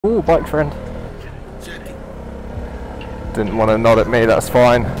Ooh, bike friend. Didn't want to nod at me, that's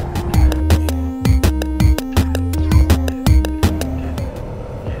fine.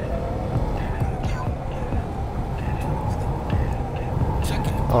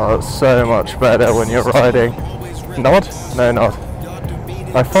 Oh, it's so much better when you're riding. Nod? No nod.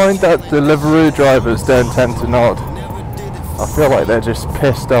 I find that Deliveroo drivers don't tend to nod. I feel like they're just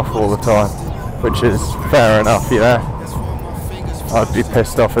pissed off all the time, which is fair enough, you know. I'd be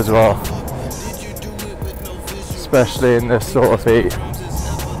pissed off as well, especially in this sort of heat.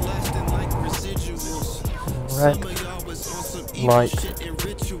 Red light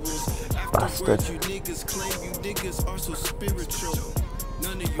bastard.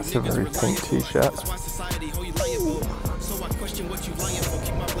 That's a very pink t-shirt.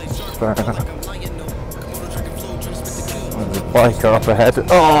 Fair enough. There's a biker up ahead.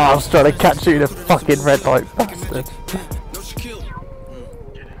 Oh, I was trying to catch you, the fucking red light bastard.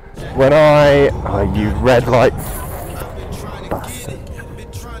 When oh, you red light bastard.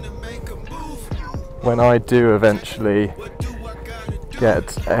 When I do eventually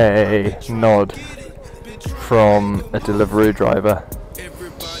get a nod from a Deliveroo driver,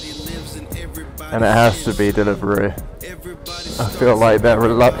 and it has to be Deliveroo, I feel like they're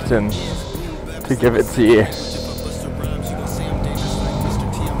reluctant to give it to you.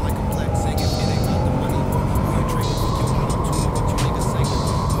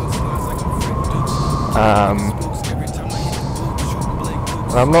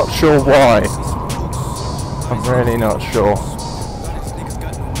 I'm not sure why. I'm really not sure.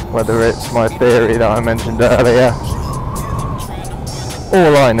 Whether it's my theory that I mentioned earlier.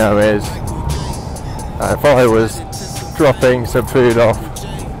 All I know is if I was dropping some food off,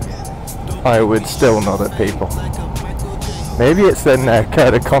 I would still nod at people. Maybe it's in their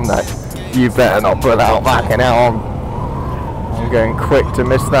code of conduct. You better not pull out backing out. I'm going quick to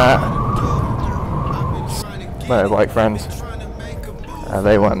miss that. Motorbike friends.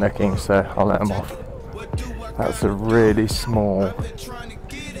 They weren't looking, so I'll let them off. That's a really small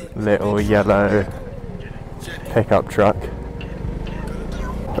little yellow pickup truck.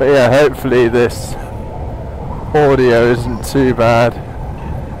 But yeah, hopefully this audio isn't too bad.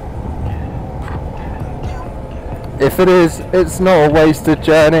 If it is, it's not a wasted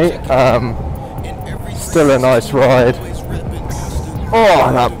journey. Still a nice ride.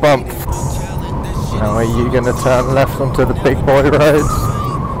 Oh, that bump. Now are you going to turn left onto the big boy roads?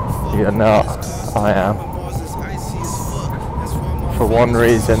 You're not. I am. For one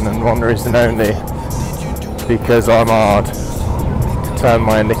reason and one reason only. Because I'm hard to turn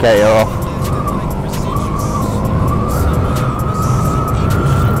my indicator off.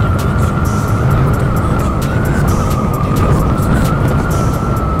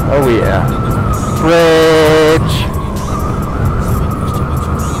 Oh yeah. Bridge!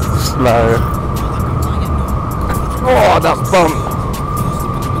 Slow. Oh, that bump!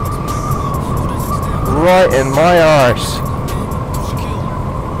 Right in my arse.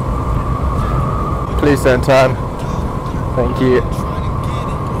 Please don't turn. Thank you.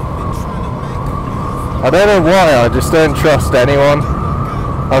 I don't know why, I just don't trust anyone.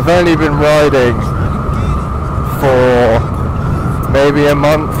 I've only been riding for maybe a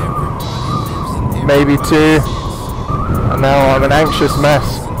month, maybe two, and now I'm an anxious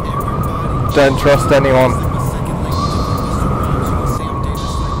mess. Don't trust anyone.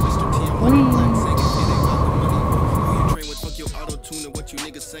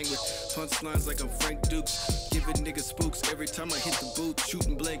 Punchlines like I'm Frank Dukes, giving niggas spooks every time I hit the booth,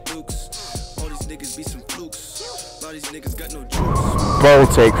 shooting blank dukes. All these niggas be some flukes. A lot of these niggas got no jokes.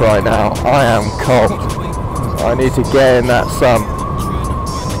 Baltic right now. I am cold. I need to get in that sun.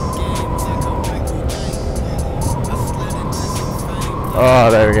 Oh,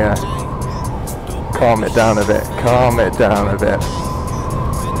 there we go. Calm it down a bit. Calm it down a bit.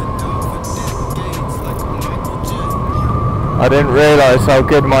 I didn't realise how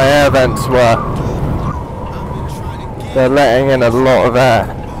good my air vents were. They're letting in a lot of air.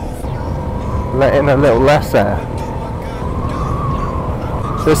 Letting a little less air.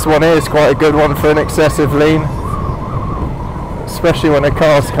 This one is quite a good one for an excessive lean. Especially when a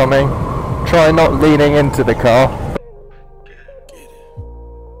car's coming. Try not leaning into the car.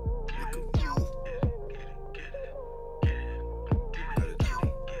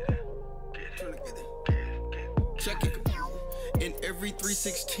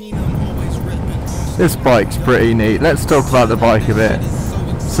 This bike's pretty neat. Let's talk about the bike a bit.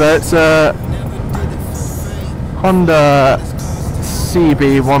 So it's a Honda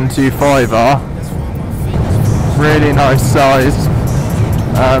CB125R. Really nice size.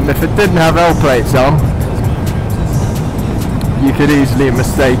 If it didn't have L plates on, you could easily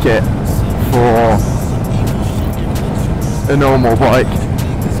mistake it for a normal bike.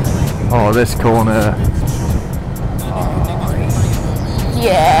 Oh, this corner. Oh,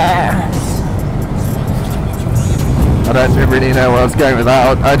 yeah. I don't really know where I was going with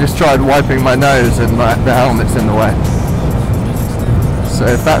that. I just tried wiping my nose and the helmet's in the way. So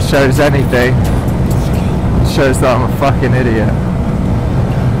if that shows anything, it shows that I'm a fucking idiot.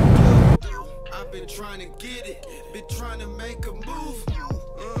 I've been trying to get it, been trying to make a move.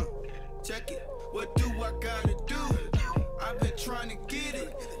 Check it, what do I gotta do? I've been trying to get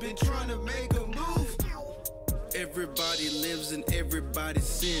it, been trying to make a move. Everybody lives and everybody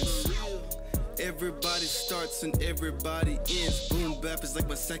sins. Everybody starts and everybody ends. Boom bap is like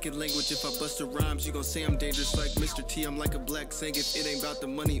my second language. If I bust the rhymes, you gon' say I'm dangerous like Mr. T. I'm like a black saying if it ain't about the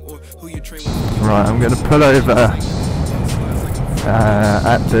money or who you train with. Right, I'm gonna pull over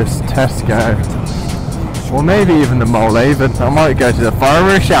at this Tesco, or maybe even the Mole Haven. I might go to the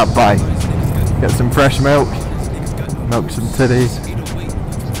farmer shop by, get some fresh milk, milk some titties.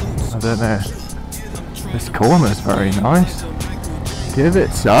 I don't know. This corner's very nice. Give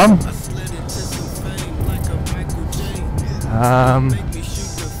it some.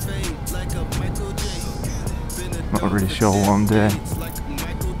 Not really sure what I'm doing.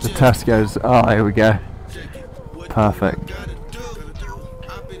 The Tesco's, oh, here we go. Perfect.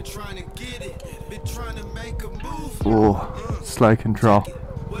 Oh, slow control.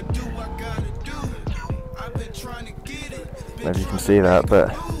 Maybe you can see that,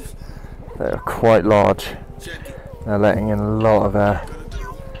 but they're quite large. They're letting in a lot of air,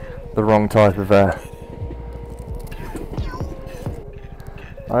 the wrong type of air.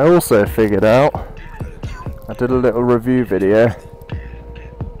 I also figured out, I did a little review video,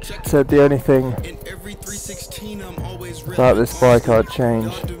 said the only thing about this bike I'd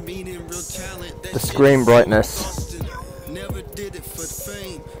change, the screen brightness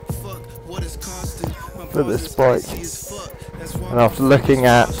for this bike. And after looking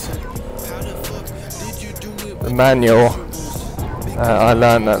at the manual, I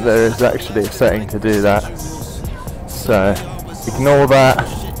learned that there is actually a setting to do that. So ignore that.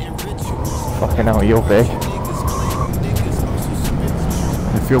 Fucking hell, you're big.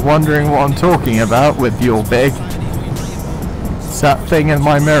 If you're wondering what I'm talking about with you're big, it's that thing in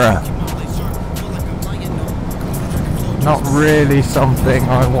my mirror. Not really something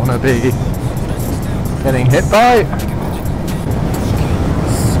I want to be getting hit by.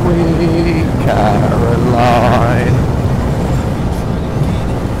 Sweet Caroline.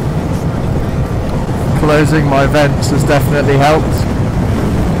 Closing my vents has definitely helped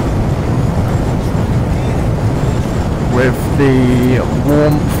with the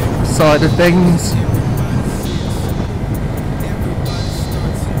warmth side of things.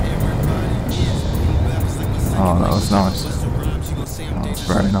 Oh, that was nice. That was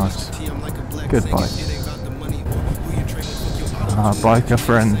very nice. Good bike. Biker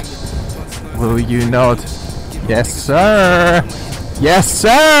friend, will you nod? Yes, sir! Yes,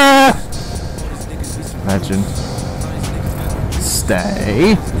 sir! Legend.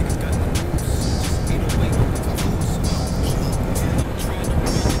 Stay.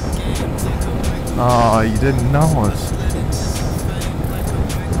 Oh, you didn't know us.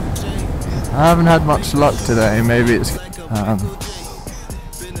 I haven't had much luck today. Maybe it's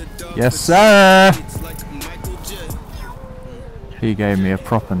yes, sir. He gave me a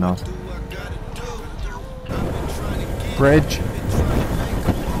proper nod. Bridge.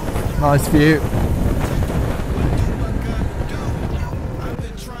 Nice view.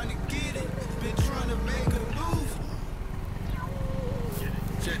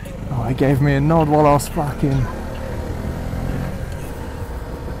 Oh, he gave me a nod while I was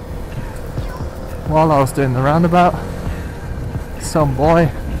while I was doing the roundabout. Some boy.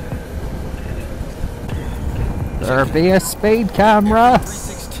 There be a speed camera.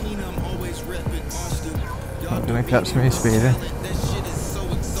 Not gonna catch me speeding.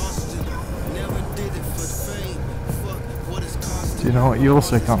 Do you know what you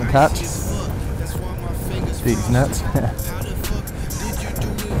also can't catch? These nets.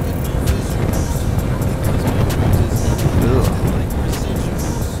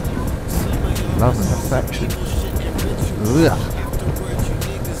 Love and affection. Ugh.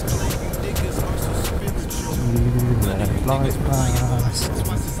 Light past.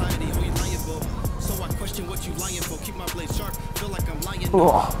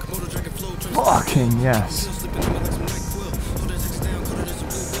 Oh, fucking yes.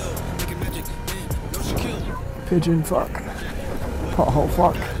 Pigeon fuck. Pothole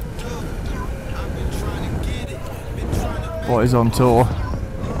fuck. Boys on tour.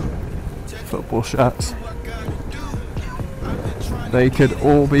 Football shirts. they could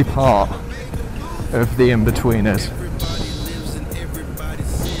all be part of the in-betweeners.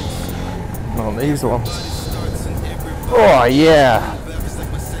 Not these ones. Oh yeah!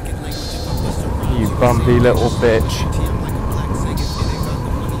 You bumpy little bitch.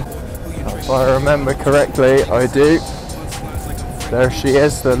 If I remember correctly, I do. There she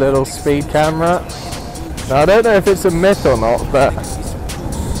is, the little speed camera. Now I don't know if it's a myth or not, but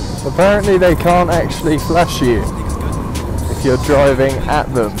apparently they can't actually flash you if you're driving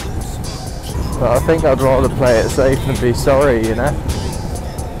at them. But I think I'd rather play it safe than be sorry, you know?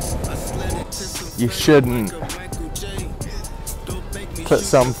 You shouldn't put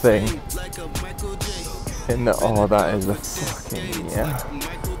something in the... Oh, that is a fucking... yeah.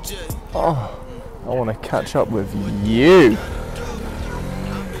 Oh, I want to catch up with you.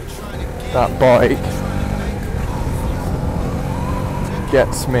 That bike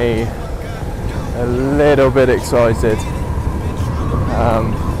gets me a little bit excited.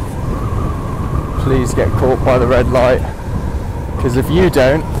 Please get caught by the red light, because if you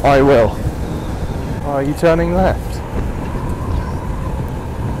don't, I will. Oh, are you turning left?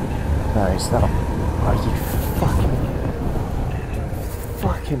 No, he's not. Are you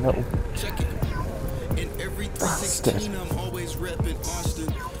fucking little bastard?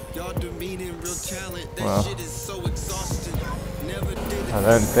 Well, I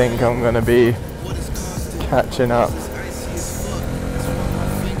don't think I'm going to be catching up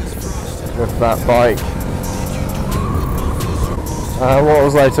with that bike. What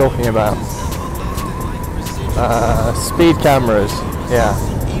was I talking about? Speed cameras, yeah.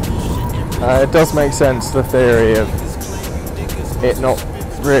 It does make sense, the theory of it not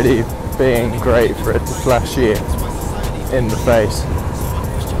really being great for it to flash you in the face.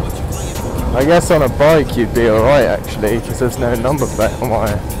 I guess on a bike you'd be alright actually, because there's no number plate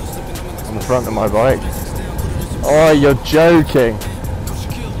on the front of my bike. Oh, you're joking!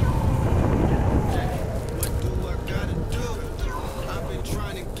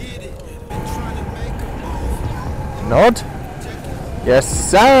 Nod? Yes,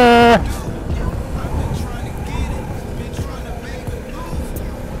 sir!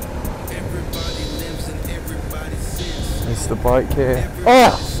 Is the bike here?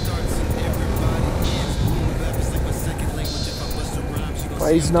 Oh!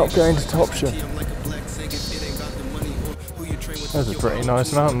 But he's not going to top shot. Those are pretty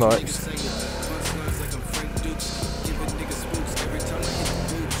nice mountain bikes.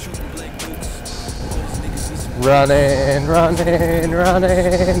 Running, running,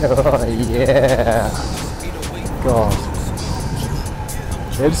 running. Oh yeah. God.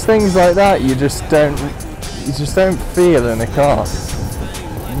 It's things like that you just don't feel in a car.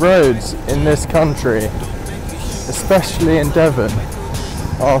 Roads in this country, especially in Devon,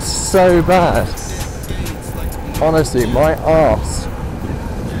 are so bad. Honestly, my arse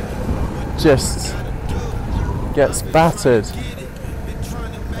just gets battered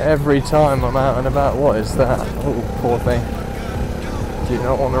every time I'm out and about. What is that? Oh, poor thing. Do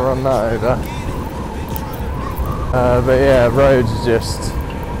not want to run that over. But yeah, roads are just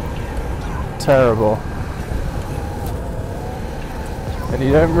terrible. And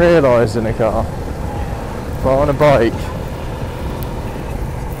you don't realise in a car. But on a bike,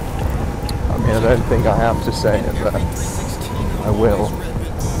 I don't think I have to say it, but I will.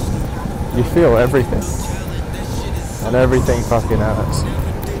 You feel everything, and everything fucking hurts.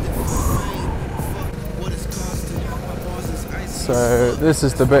 So this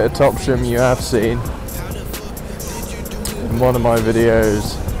is the bit of top trim you have seen in one of my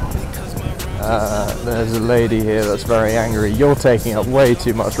videos. There's a lady here that's very angry. You're taking up way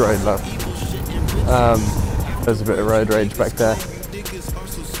too much road, love. There's a bit of road rage back there.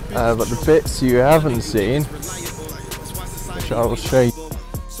 But the bits you haven't seen, which I will show you.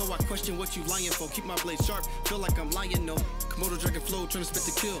 So I question what you lying for. Keep my blade sharp, feel like I'm lying, no. Komodo dragon flow, trying to spit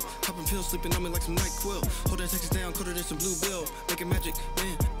the kill. Popping pills, sleeping on me like some NyQuil. Hold that Texas down, coated in some blue bill. Making magic,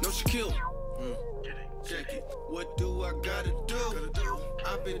 man, no Shaquille. Check it. What do I gotta do?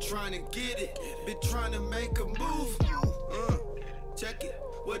 I've been trying to get it, been trying to make a move. Check it.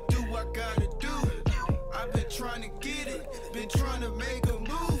 What do I gotta do? I've been trying to get it, been trying to make a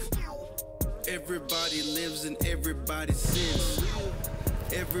move. Everybody lives and everybody sins.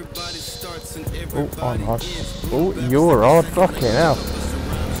 Everybody starts and everybody ends. Oh, you're odd. Fucking hell.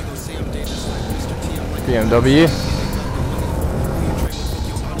 BMW.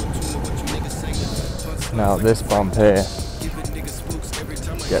 Now this bump here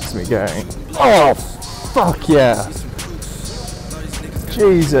gets me going. Oh, fuck yeah.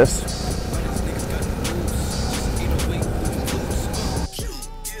 Jesus.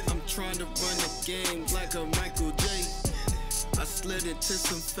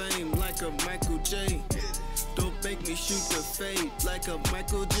 fame like a Michael J. Don't make me shoot the fade like a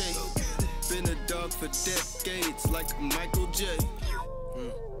Michael J. Been a dog for decades like a Michael J.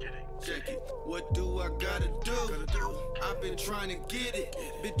 Check it. What do I gotta do? I've been trying to get it,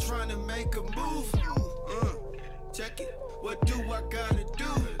 been trying to make a move. Check it. What do I gotta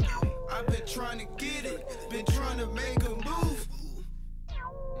do? I've been trying to get it, been trying to make a move.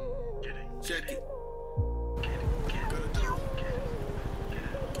 Check it.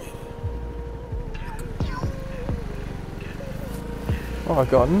 Oh, I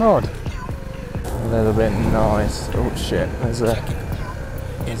got a nod. A little bit nice. Oh shit, there's a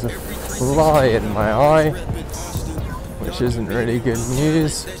fly in my eye, which isn't really good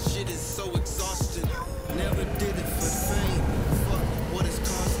news.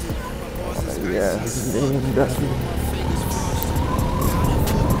 Yeah, lean doesn't.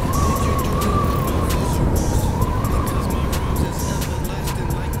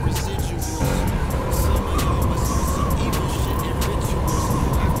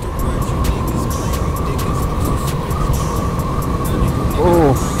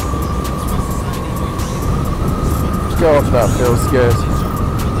 God, that feels good.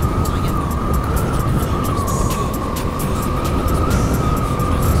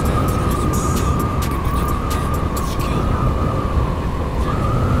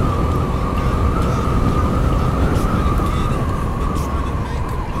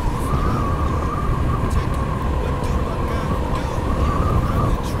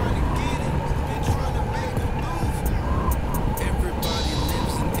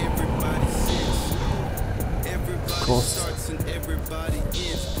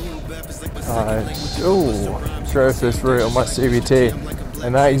 Drove this route on my CVT,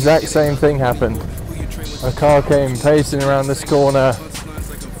 and that exact same thing happened. A car came pacing around this corner,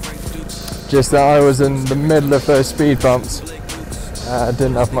 just that I was in the middle of those speed bumps. I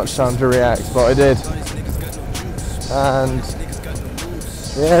didn't have much time to react, but I did. And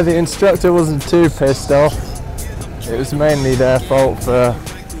yeah, the instructor wasn't too pissed off. It was mainly their fault for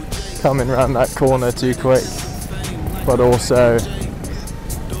coming around that corner too quick, but also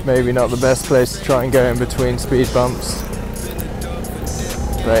maybe not the best place to try and go in between speed bumps.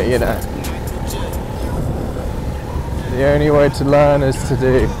 But you know, the only way to learn is to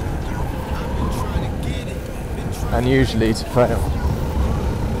do, and usually to fail.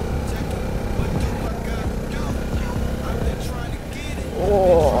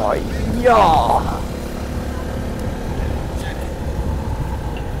 Oh yeah!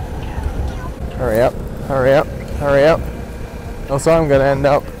 Hurry up, hurry up, hurry up. Else I'm going to end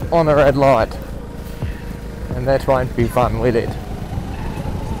up on a red light, and they're trying to be fun with it.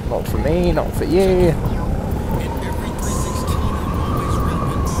 Not for me, not for you.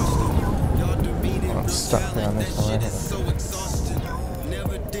 I'm stuck down this way.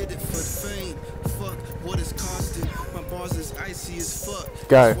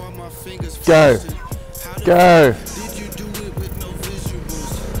 Go. Go. Go.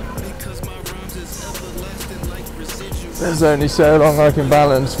 There's only so long I can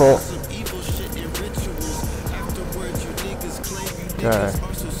balance for. Go.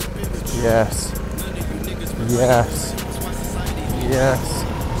 Yes. Yes. Yes.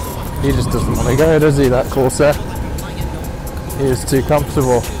 He just doesn't want to go, does he, that Corsair? He is too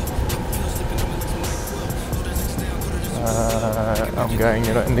comfortable. I'm going,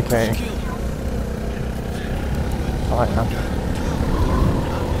 you're not indicating. I am.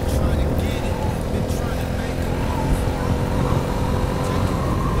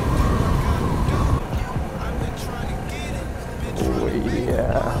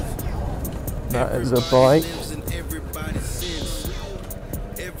 That is a bike.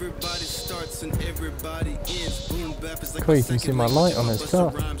 Cool, you can see my light on this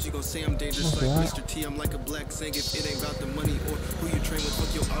car. Look at that.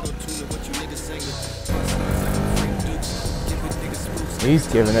 He's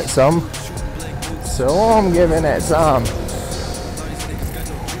giving it some, so I'm giving it some.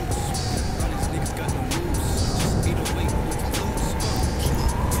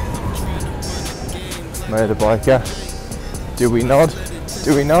 Motorbiker. Do we nod?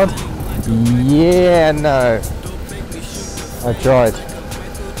 Do we nod? Yeah, no. I tried.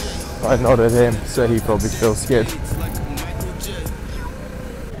 I nodded him, so he probably feels good.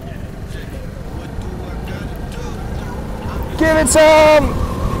 Give it some!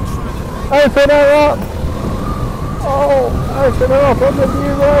 Open her up! Oh, open her up on the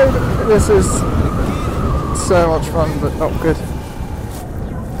new road! This is so much fun, but not good.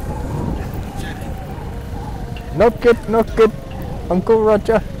 Not good, not good. Uncle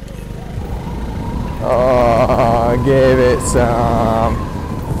Roger. Oh, give it some.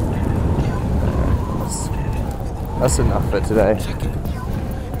 That's enough for today.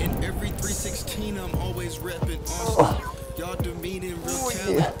 In every 316, I'm always repping Austin. Y'all demeaning real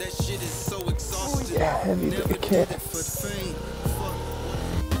talent. That shit is so exhausting. Yeah, heavy bit of kit. For fame.